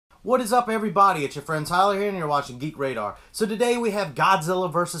What is up, everybody? It's your friend Tyler here, and you're watching Geek Radar. So today we have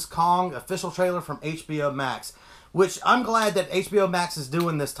Godzilla vs. Kong, official trailer from HBO Max, which I'm glad that HBO Max is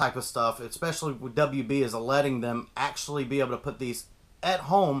doing this type of stuff, especially with WB, is letting them actually be able to put these at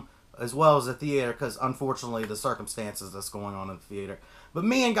home as well as the theater, because unfortunately the circumstances that's going on in the theater. But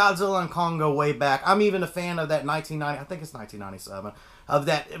me and Godzilla and Kong go way back. I'm even a fan of that 1990, I think it's 1997, of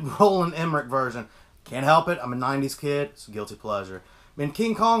that Roland Emmerich version. Can't help it. I'm a 90s kid. It's a guilty pleasure. And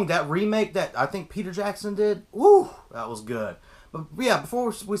King Kong, that remake that I think Peter Jackson did, woo, that was good. But yeah,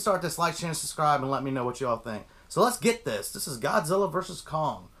 before we start this, like, share, and subscribe, and let me know what y'all think. So let's get this. This is Godzilla vs.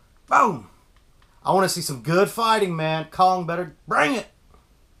 Kong. Boom! I want to see some good fighting, man. Kong better bring it.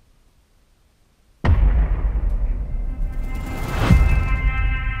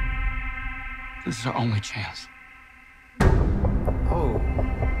 This is our only chance. Oh.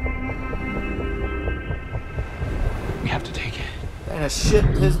 We have to take it. And it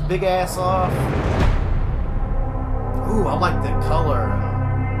shipped his big ass off. Ooh, I like the color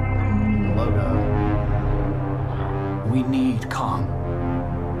and the logo. We need Kong.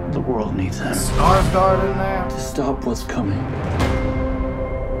 The world needs him. Skarsgård in there. To stop what's coming.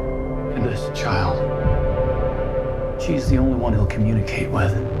 And this child. She's the only one he'll communicate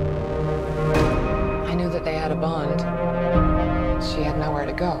with. I knew that they had a bond. She had nowhere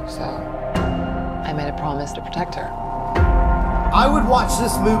to go, so I made a promise to protect her. I would watch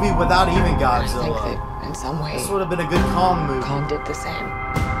this movie without even Godzilla. I think that in some way, This would have been a good Kong movie. Kong did the same.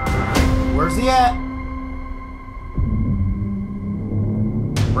 Where's he at?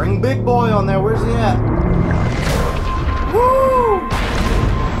 Bring Big Boy on there. Where's he at? Woo!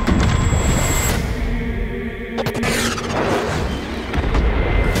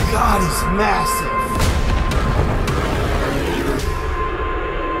 God, he's massive.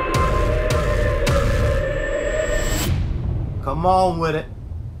 Come on with it.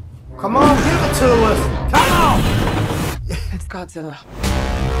 Come on, give it to us. Come on! It's Godzilla.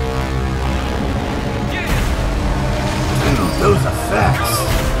 Dude, those effects.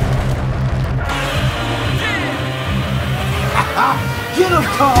 Get him,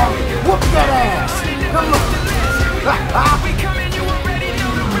 Kong! Whoop that ass! Come on!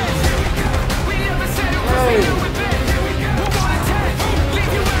 Hey!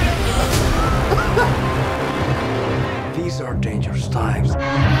 These are dangerous times.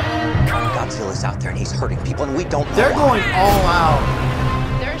 Godzilla's out there and he's hurting people and we don't know. They're going all out.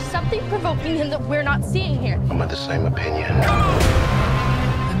 There's something provoking him that we're not seeing here. I'm of the same opinion.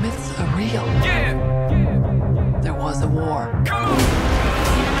 The myths are real. There was a war.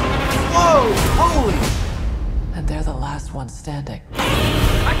 Whoa! Holy! And they're the last ones standing.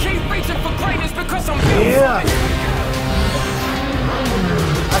 I keep reaching for greatness because I'm Yeah!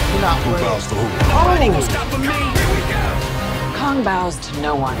 I cannot wait. Nobody gonna stop me. Kong bows to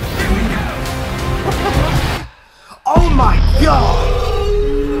no one. Oh my god!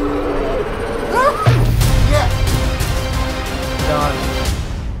 Yeah! Done.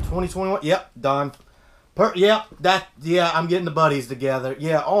 2021? Yep, done. Yep, yeah, I'm getting the buddies together.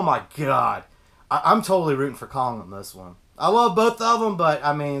 Yeah, oh my god. I'm totally rooting for Kong on this one. I love both of them, but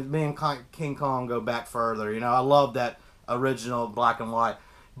I mean, me and King Kong go back further. You know, I love that original black and white.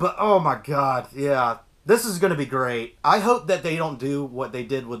 But oh my god, yeah. This is going to be great. I hope that they don't do what they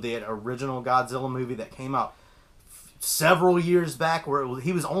did with the original Godzilla movie that came out several years back, where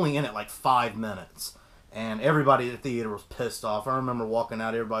he was only in it like 5 minutes. And everybody at the theater was pissed off. I remember walking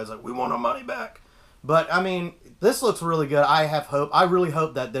out, everybody's like, we want our money back. But, I mean, this looks really good. I have hope. I really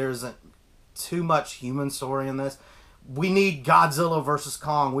hope that there isn't too much human story in this. We need Godzilla versus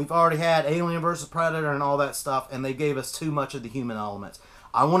Kong. We've already had Alien versus Predator and all that stuff, and they gave us too much of the human elements.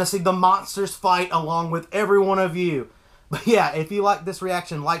 I want to see the monsters fight along with every one of you. But yeah, if you like this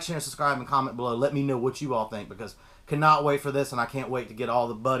reaction, like, share, and subscribe, and comment below. Let me know what you all think, because cannot wait for this, and I can't wait to get all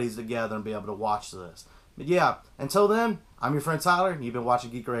the buddies together and be able to watch this. But yeah, until then, I'm your friend Tyler, and you've been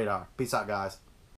watching Geek Radar. Peace out, guys.